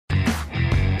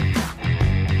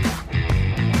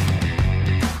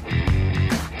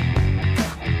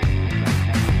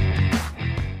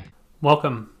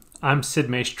Welcome, I'm Sid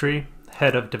Maestre,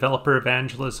 Head of Developer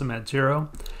Evangelism at Xero,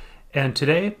 and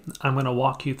today I'm going to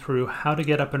walk you through how to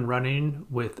get up and running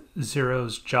with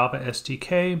Xero's Java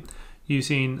SDK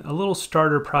using a little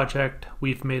starter project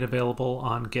we've made available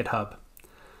on GitHub.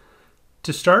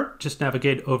 To start, just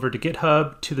navigate over to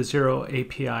GitHub to the Xero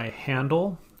API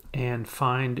handle and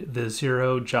find the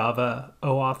Xero Java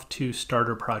OAuth 2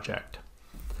 starter project.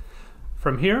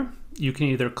 From here, you can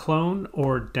either clone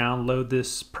or download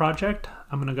this project.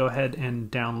 I'm going to go ahead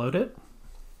and download it.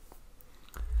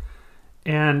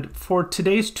 And for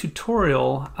today's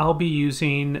tutorial, I'll be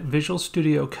using Visual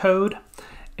Studio Code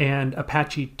and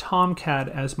Apache Tomcat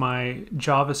as my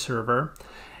Java server.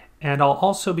 And I'll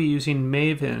also be using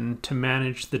Maven to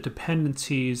manage the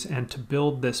dependencies and to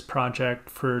build this project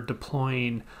for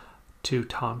deploying to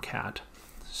Tomcat.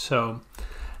 So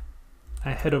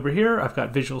I head over here, I've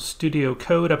got Visual Studio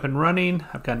Code up and running,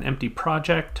 I've got an empty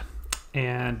project,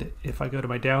 and if I go to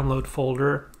my download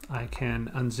folder, I can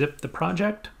unzip the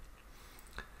project,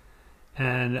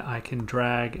 and I can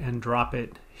drag and drop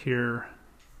it here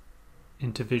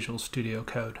into Visual Studio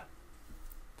Code.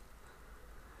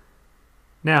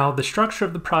 Now, the structure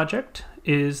of the project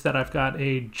is that I've got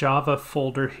a Java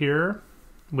folder here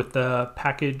with the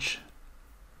package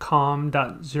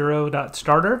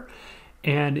com.xero.starter.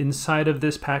 And inside of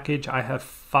this package, I have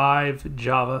 5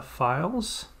 Java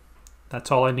files.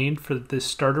 That's all I need for this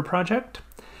starter project.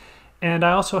 And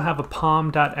I also have a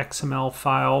pom.xml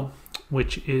file,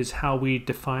 which is how we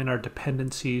define our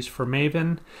dependencies for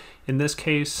Maven. In this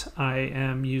case, I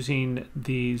am using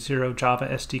the Xero Java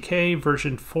SDK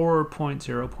version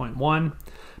 4.0.1,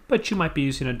 but you might be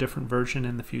using a different version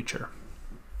in the future.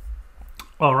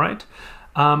 All right.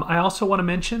 I also want to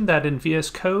mention that in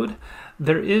VScode,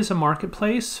 there is a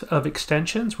marketplace of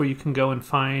extensions where you can go and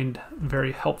find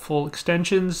very helpful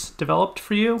extensions developed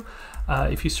for you.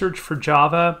 If you search for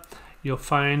Java, you'll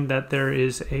find that there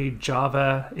is a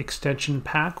Java extension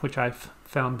pack, which I've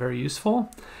found very useful.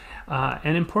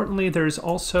 And importantly, there's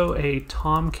also a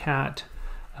Tomcat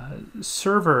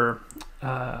Server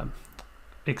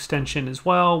extension as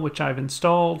well, which I've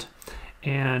installed.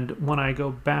 And when I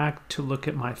go back to look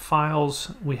at my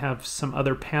files, we have some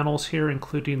other panels here,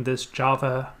 including this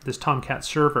Tomcat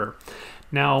Server.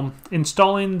 Now,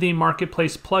 installing the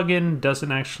Marketplace plugin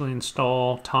doesn't actually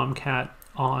install Tomcat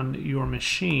on your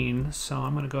machine, so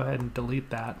I'm going to go ahead and delete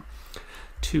that.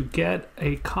 To get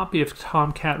a copy of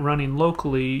Tomcat running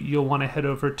locally, you'll want to head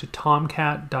over to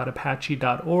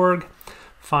tomcat.apache.org,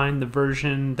 find the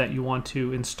version that you want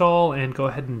to install, and go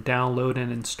ahead and download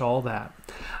and install that.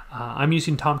 I'm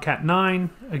using Tomcat 9.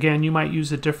 Again, you might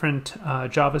use a different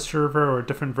Java server or a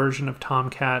different version of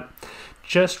Tomcat.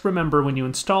 Just remember, when you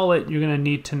install it, you're going to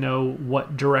need to know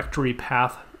what directory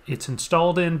path it's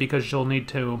installed in, because you'll need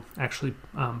to actually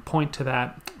point to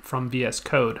that from VS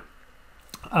Code.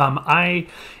 I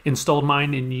installed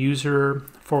mine in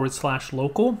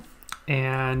user/local,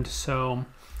 and so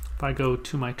if I go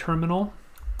to my terminal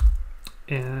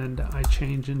and I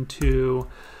change into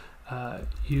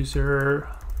user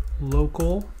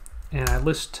local, and I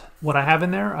list what I have in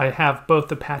there. I have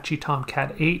both Apache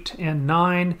Tomcat 8 and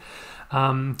 9.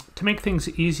 To make things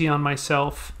easy on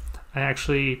myself, I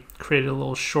actually created a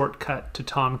little shortcut to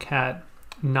Tomcat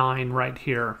 9 right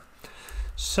here.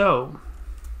 So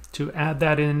to add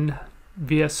that in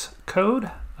VS Code,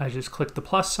 I just click the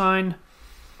plus sign,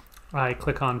 I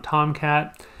click on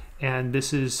Tomcat, and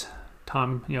this is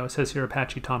it says here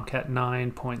Apache Tomcat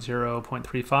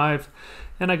 9.0.35,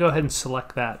 and I go ahead and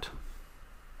select that.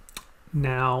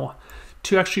 Now,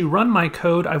 to actually run my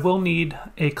code, I will need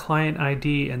a client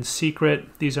ID and secret.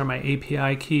 These are my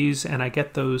API keys, and I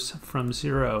get those from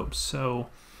Xero. So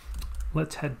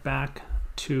let's head back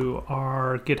to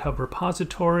our GitHub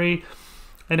repository.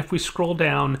 And if we scroll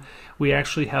down, we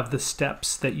actually have the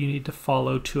steps that you need to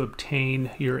follow to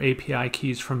obtain your API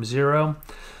keys from Xero.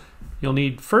 You'll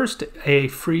need first a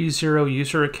free Xero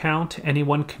user account.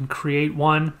 Anyone can create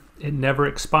one. It never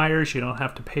expires. You don't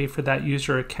have to pay for that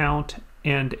user account.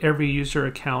 And every user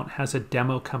account has a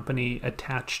demo company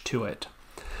attached to it.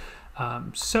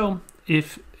 So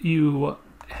if you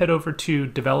head over to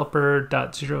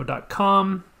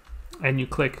developer.xero.com and you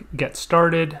click Get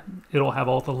Started, it'll have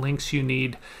all the links you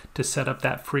need to set up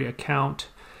that free account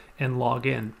and log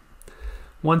in.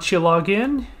 Once you log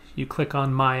in, you click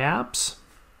on My Apps.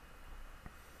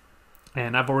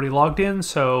 And I've already logged in,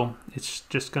 so it's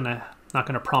just not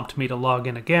gonna prompt me to log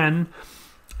in again.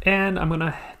 And I'm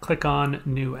gonna click on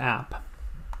New App.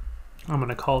 I'm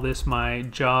gonna call this my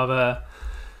Java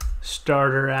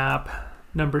Starter App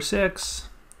number 6.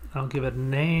 I'll give it a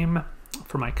name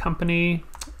for my company,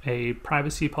 a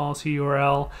privacy policy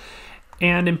URL,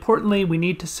 And importantly, we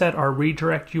need to set our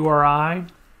redirect URI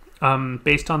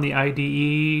based on the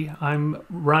IDE I'm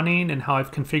running and how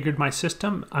I've configured my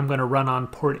system. I'm going to run on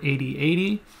port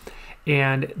 8080,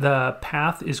 and the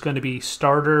path is going to be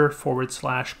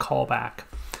starter/callback.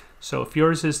 So if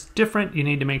yours is different, you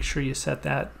need to make sure you set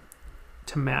that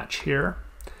to match here.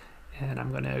 And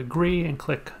I'm going to agree and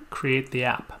click Create the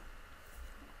App.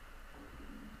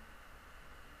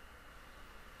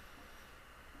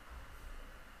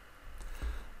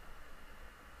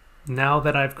 Now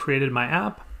that I've created my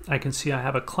app, I can see I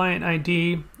have a client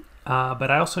ID, but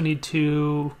I also need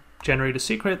to generate a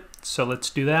secret, so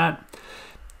let's do that.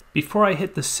 Before I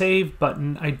hit the Save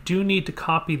button, I do need to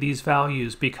copy these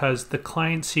values because the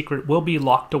client secret will be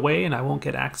locked away and I won't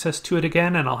get access to it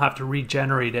again, and I'll have to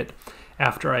regenerate it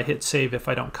after I hit Save if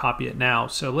I don't copy it now.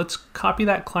 So let's copy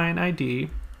that client ID,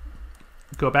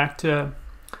 go back to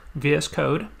VS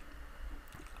Code.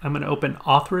 I'm going to open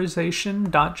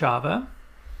authorization.java.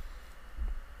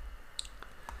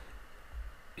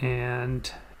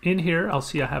 And in here, I'll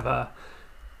see I have a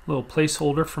little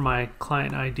placeholder for my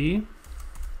client ID.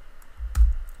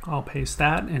 I'll paste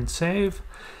that and save.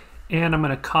 And I'm going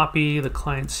to copy the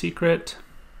client secret.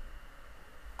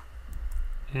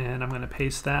 And I'm going to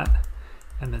paste that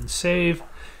and then save.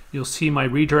 You'll see my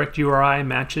redirect URI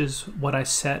matches what I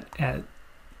set at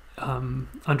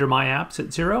under my apps at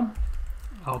Xero.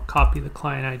 I'll copy the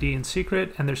client ID and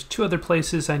secret. And there's two other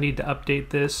places I need to update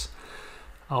this.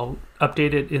 I'll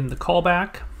update it in the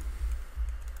callback,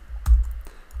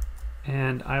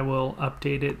 and I will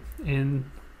update it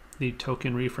in the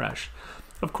token refresh.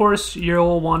 Of course,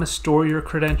 you'll want to store your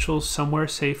credentials somewhere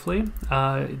safely.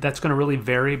 That's going to really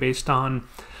vary based on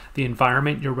the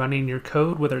environment you're running your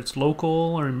code, whether it's local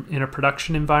or in a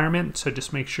production environment. So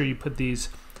just make sure you put these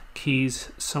keys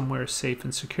somewhere safe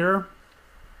and secure.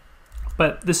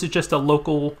 But this is just a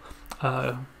local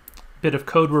bit of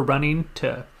code we're running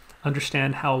to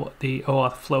understand how the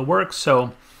OAuth flow works,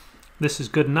 so this is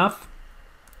good enough.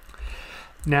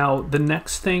 Now the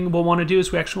next thing we'll want to do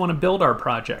is we actually want to build our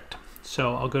project.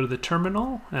 So I'll go to the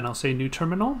terminal and I'll say New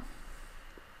Terminal.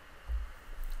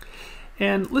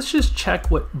 And let's just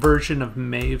check what version of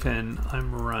Maven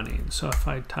I'm running. So if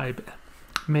I type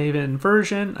Maven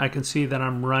version, I can see that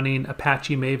I'm running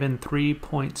Apache Maven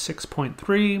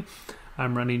 3.6.3.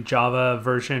 I'm running Java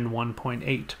version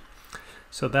 1.8.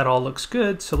 So that all looks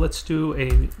good. So let's do a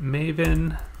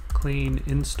Maven clean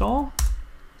install.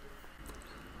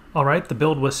 All right, the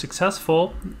build was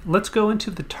successful. Let's go into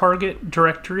the target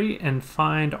directory and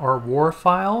find our war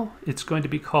file. It's going to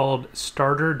be called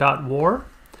starter.war.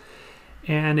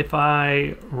 And if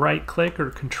I right click or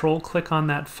control click on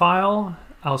that file,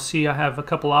 I'll see I have a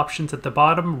couple options at the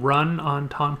bottom, run on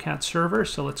Tomcat Server.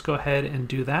 So let's go ahead and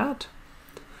do that.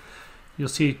 You'll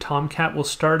see Tomcat will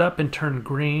start up and turn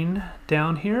green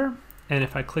down here. And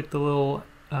if I click the little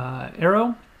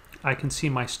arrow, I can see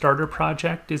my starter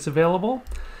project is available.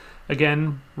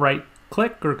 Again, right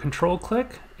click or control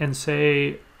click and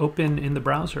say open in the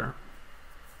browser.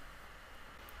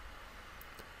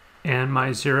 And my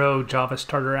Xero Java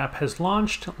Starter app has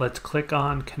launched. Let's click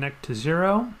on Connect to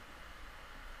Xero.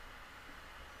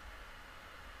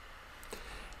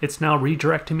 It's now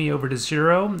redirecting me over to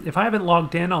Xero. If I haven't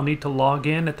logged in, I'll need to log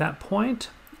in at that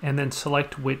point and then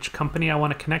select which company I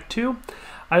want to connect to.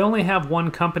 I only have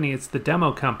one company, it's the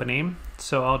demo company,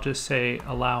 so I'll just say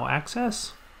allow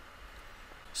access.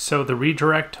 So the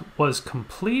redirect was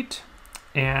complete,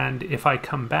 and if I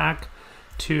come back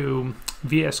to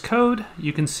VS Code,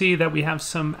 you can see that we have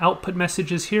some output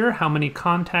messages here. How many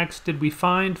contacts did we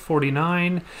find?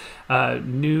 49.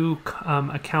 New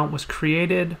account was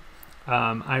created.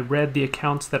 I read the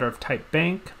accounts that are of type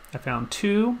bank. I found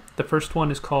 2. The first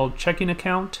one is called checking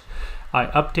account. I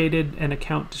updated an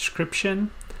account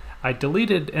description. I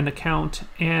deleted an account.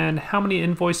 And how many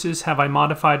invoices have I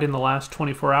modified in the last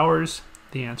 24 hours?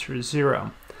 The answer is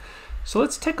 0. So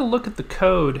let's take a look at the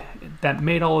code that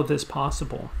made all of this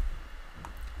possible.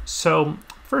 So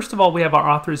first of all, we have our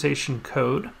authorization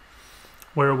code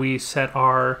where we set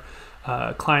our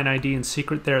client ID and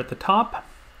secret there at the top.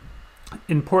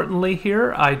 Importantly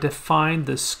here, I defined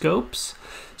the scopes.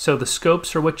 So the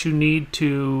scopes are what you need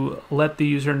to let the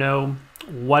user know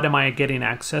what am I getting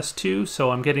access to.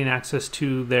 So I'm getting access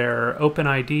to their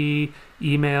OpenID,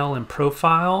 email, and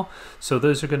profile. So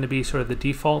those are going to be sort of the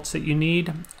defaults that you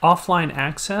need. Offline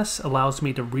access allows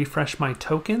me to refresh my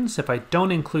tokens. If I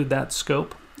don't include that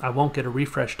scope, I won't get a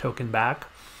refresh token back.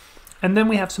 And then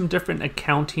we have some different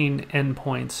accounting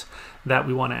endpoints that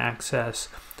we want to access.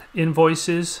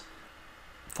 Invoices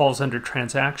falls under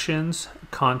transactions.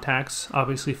 Contacts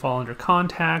obviously fall under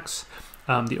contacts.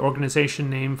 The organization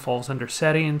name falls under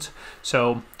settings,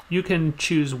 so you can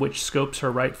choose which scopes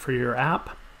are right for your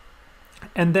app.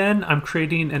 And then I'm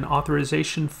creating an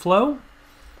authorization flow,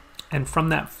 and from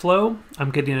that flow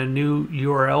I'm getting a new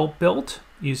URL built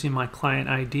using my client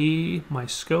ID, my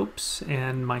scopes,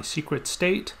 and my secret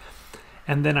state.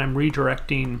 And then I'm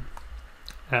redirecting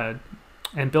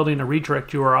and building a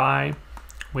redirect URI,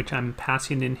 which I'm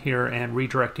passing in here and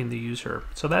redirecting the user.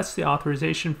 So that's the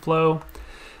authorization flow.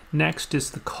 Next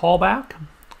is the callback.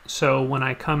 So when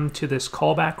I come to this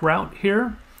callback route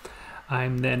here,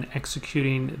 I'm then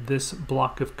executing this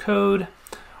block of code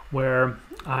where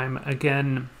I'm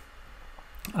again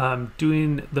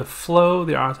doing the flow,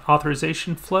 the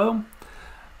authorization flow.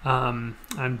 I'm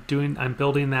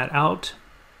building that out,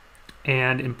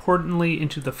 and importantly,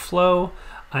 into the flow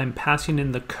I'm passing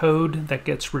in the code that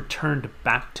gets returned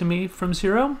back to me from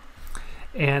Xero,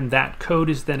 and that code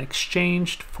is then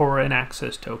exchanged for an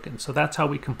access token. So that's how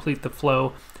we complete the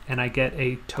flow, and I get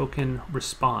a token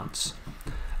response.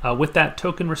 With that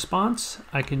token response,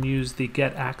 I can use the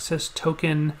get access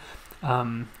token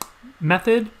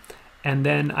method, and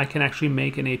then I can actually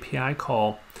make an API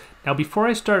call. Now, before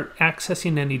I start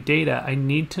accessing any data, I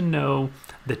need to know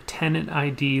the tenant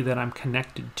ID that I'm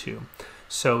connected to.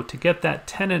 So to get that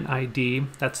tenant ID,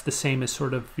 that's the same as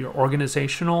sort of your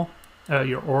organizational,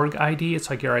 your org ID. It's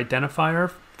like your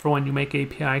identifier for when you make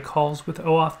API calls with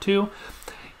OAuth 2.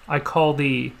 I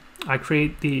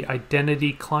create the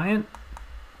identity client.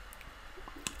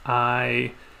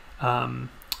 I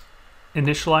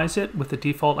initialize it with the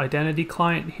default identity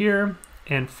client here,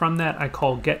 and from that I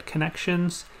call get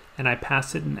connections, and I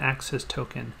pass it an access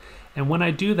token. And when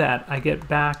I do that, I get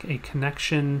back a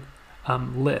connection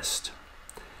list,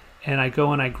 and I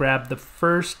go and I grab the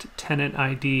first tenant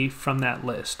ID from that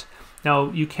list. Now,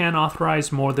 you can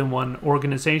authorize more than one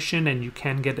organization, and you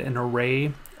can get an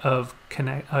array of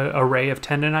tenant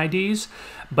IDs,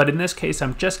 but in this case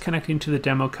I'm just connecting to the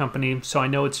demo company, so I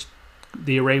know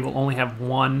the array will only have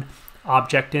one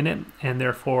object in it, and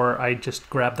therefore I just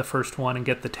grab the first one and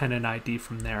get the tenant ID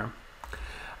from there.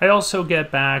 I also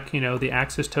get back, the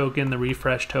access token, the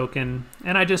refresh token,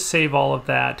 and I just save all of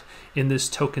that in this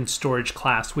token storage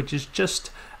class, which is just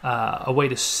a way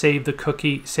to save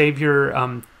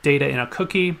your data in a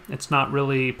cookie. It's not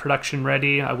really production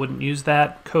ready. I wouldn't use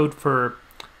that code for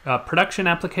production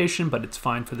application, but it's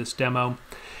fine for this demo.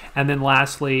 And then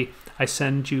lastly, I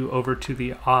send you over to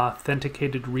the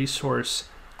authenticated resource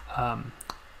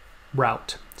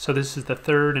route. So this is the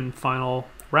third and final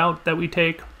route that we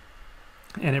take,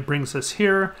 and it brings us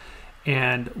here.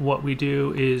 And what we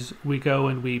do is we go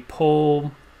and we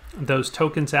pull those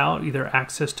tokens out, either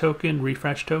access token,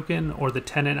 refresh token, or the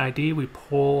tenant ID. We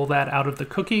pull that out of the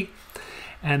cookie,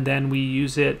 and then we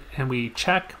use it and we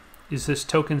check, is this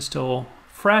token still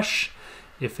fresh?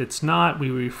 If it's not, we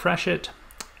refresh it,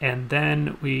 and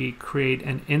then we create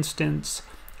an instance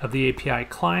of the API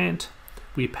client.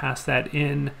 We pass that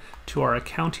in to our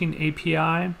accounting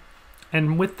API,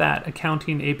 and with that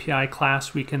accounting API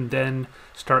class, we can then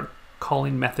start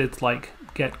calling methods like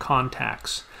get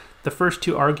contacts. The first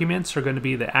two arguments are going to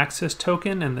be the access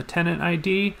token and the tenant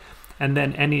ID, and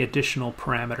then any additional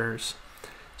parameters.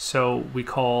 So we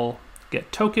call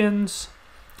get tokens,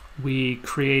 we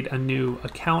create a new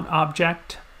account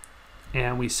object,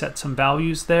 and we set some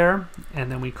values there,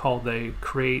 and then we call the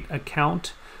create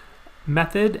account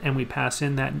method, and we pass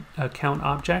in that account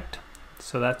object.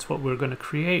 So that's what we're going to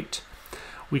create.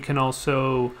 We can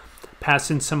also pass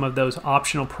in some of those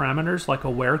optional parameters like a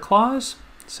where clause.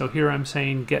 So here I'm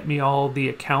saying get me all the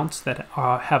accounts that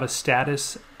have a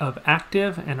status of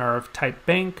active and are of type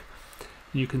bank.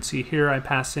 You can see here I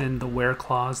pass in the where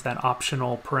clause, that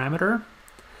optional parameter.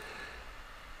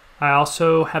 I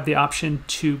also have the option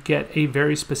to get a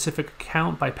very specific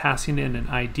account by passing in an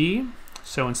ID.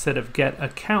 So instead of get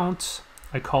accounts,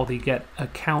 I call the get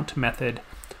account method,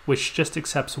 which just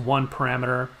accepts one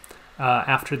parameter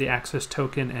after the access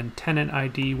token and tenant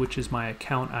ID, which is my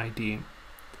account ID.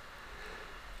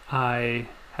 I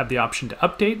have the option to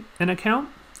update an account.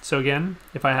 So again,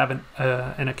 if I have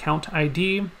an account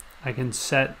ID, I can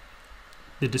set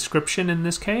the description in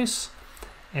this case,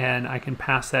 and I can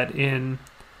pass that in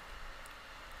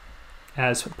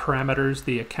as parameters,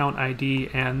 the account ID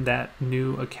and that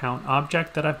new account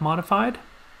object that I've modified.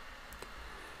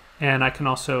 And I can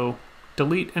also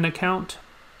delete an account.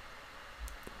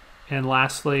 And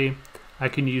lastly, I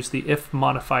can use the if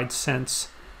modified since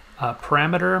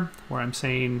parameter, where I'm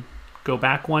saying go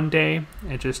back one day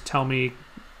and just tell me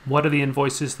what are the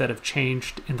invoices that have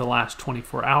changed in the last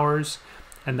 24 hours,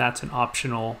 and that's an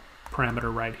optional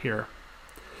parameter right here.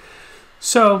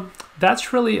 So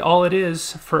that's really all it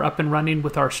is for up and running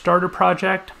with our starter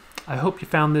project. I hope you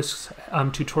found this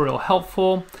tutorial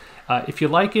helpful. If you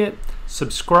like it,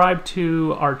 subscribe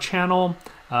to our channel,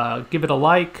 give it a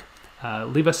like,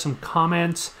 leave us some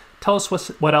comments, tell us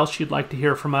what else you'd like to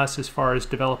hear from us as far as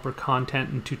developer content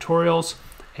and tutorials,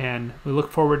 and we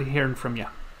look forward to hearing from you.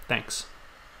 Thanks.